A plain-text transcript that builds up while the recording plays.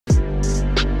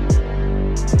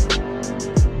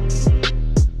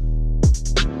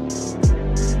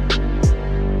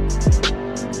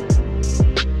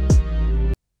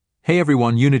Hey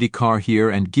everyone, Unity Car here,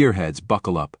 and gearheads,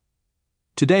 buckle up.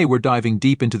 Today we're diving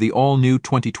deep into the all-new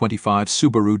 2025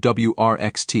 Subaru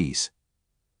WRX STIs.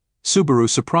 Subaru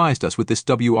surprised us with this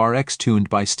WRX tuned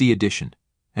by STI edition,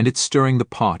 and it's stirring the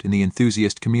pot in the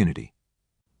enthusiast community.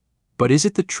 But is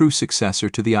it the true successor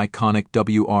to the iconic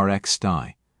WRX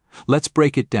STI? Let's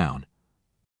break it down.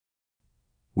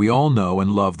 We all know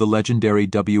and love the legendary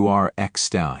WRX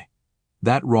STI.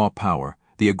 That raw power,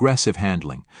 the aggressive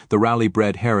handling, the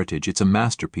rally-bred heritage, it's a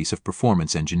masterpiece of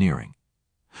performance engineering.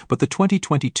 But the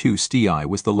 2022 STI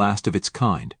was the last of its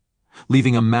kind,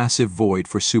 leaving a massive void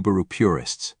for Subaru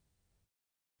purists.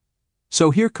 So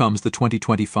here comes the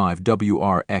 2025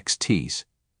 WRX STIs.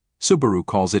 Subaru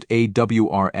calls it a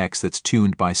WRX that's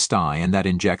tuned by STI, and that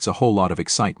injects a whole lot of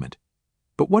excitement.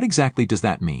 But what exactly does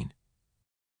that mean?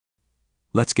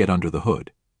 Let's get under the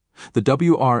hood. The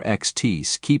WRX STI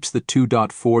keeps the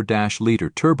 2.4-liter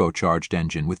turbocharged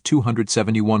engine with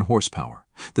 271 horsepower,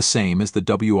 the same as the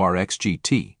WRX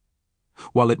GT.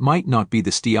 While it might not be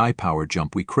the STI power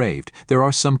jump we craved, there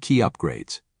are some key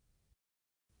upgrades.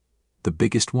 The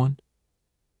biggest one?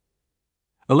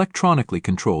 Electronically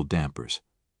controlled dampers.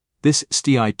 This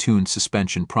STI-tuned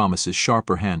suspension promises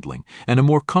sharper handling and a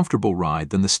more comfortable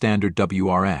ride than the standard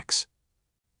WRX.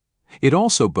 It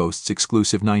also boasts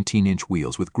exclusive 19-inch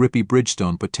wheels with grippy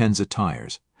Bridgestone Potenza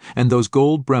tires, and those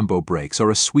gold Brembo brakes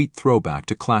are a sweet throwback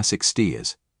to classic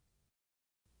STIs.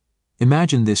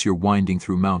 Imagine this: you're winding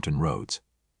through mountain roads.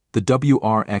 The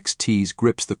WRX STI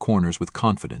grips the corners with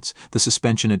confidence, the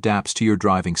suspension adapts to your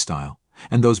driving style,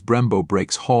 and those Brembo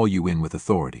brakes haul you in with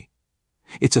authority.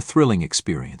 It's a thrilling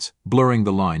experience, blurring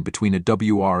the line between a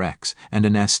WRX and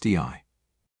an STI.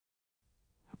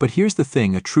 But here's the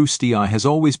thing, a true STI has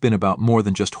always been about more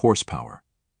than just horsepower.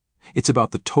 It's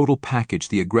about the total package: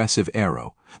 the aggressive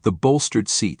aero, the bolstered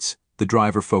seats, the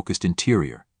driver-focused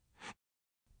interior.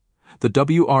 The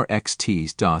WRX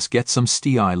STIs does get some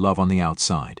STI love on the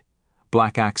outside.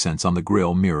 Black accents on the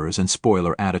grille, mirrors, and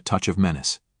spoiler add a touch of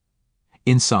menace.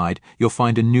 Inside, you'll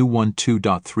find a new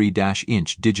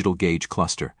 2.3-inch digital gauge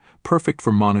cluster, perfect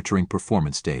for monitoring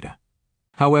performance data.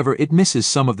 However, it misses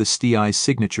some of the STI's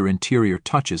signature interior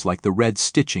touches like the red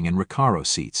stitching and Recaro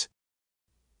seats.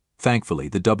 Thankfully,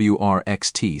 the WRX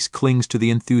STI clings to the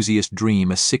enthusiast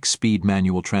dream: a 6-speed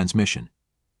manual transmission.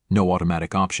 No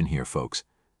automatic option here, folks.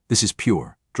 This is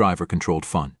pure, driver-controlled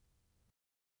fun.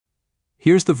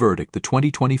 Here's the verdict: the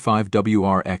 2025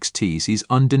 WRX STI is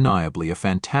undeniably a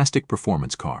fantastic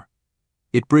performance car.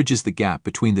 It bridges the gap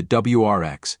between the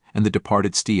WRX and the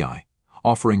departed STI,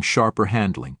 offering sharper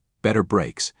handling, better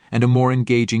brakes, and a more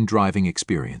engaging driving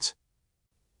experience.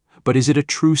 But is it a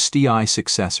true STI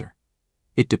successor?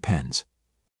 It depends.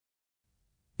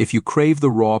 If you crave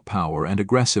the raw power and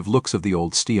aggressive looks of the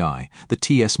old STI, the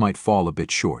TS might fall a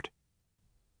bit short.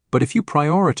 But if you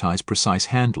prioritize precise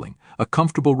handling, a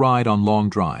comfortable ride on long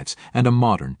drives, and a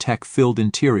modern, tech-filled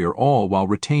interior, all while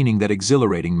retaining that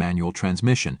exhilarating manual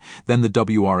transmission, then the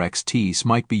WRX STI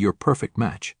might be your perfect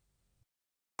match.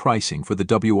 Pricing for the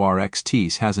WRX STI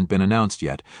hasn't been announced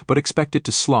yet, but expect it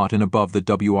to slot in above the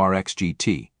WRX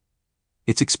GT.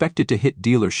 It's expected to hit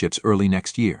dealerships early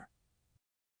next year.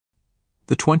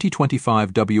 The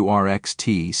 2025 WRX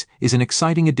STI is an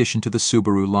exciting addition to the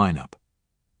Subaru lineup.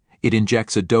 It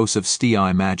injects a dose of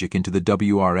STI magic into the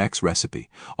WRX recipe,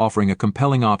 offering a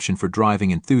compelling option for driving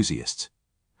enthusiasts.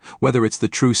 Whether it's the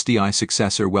true STI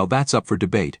successor, well, that's up for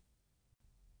debate.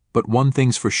 But one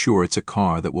thing's for sure: it's a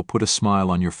car that will put a smile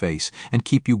on your face and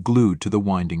keep you glued to the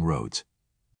winding roads.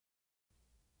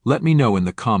 Let me know in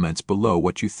the comments below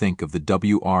what you think of the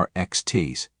WRX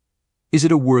STI. Is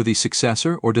it a worthy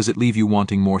successor, or does it leave you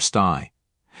wanting more STI?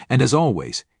 And as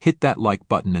always, hit that like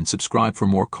button and subscribe for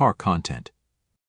more car content.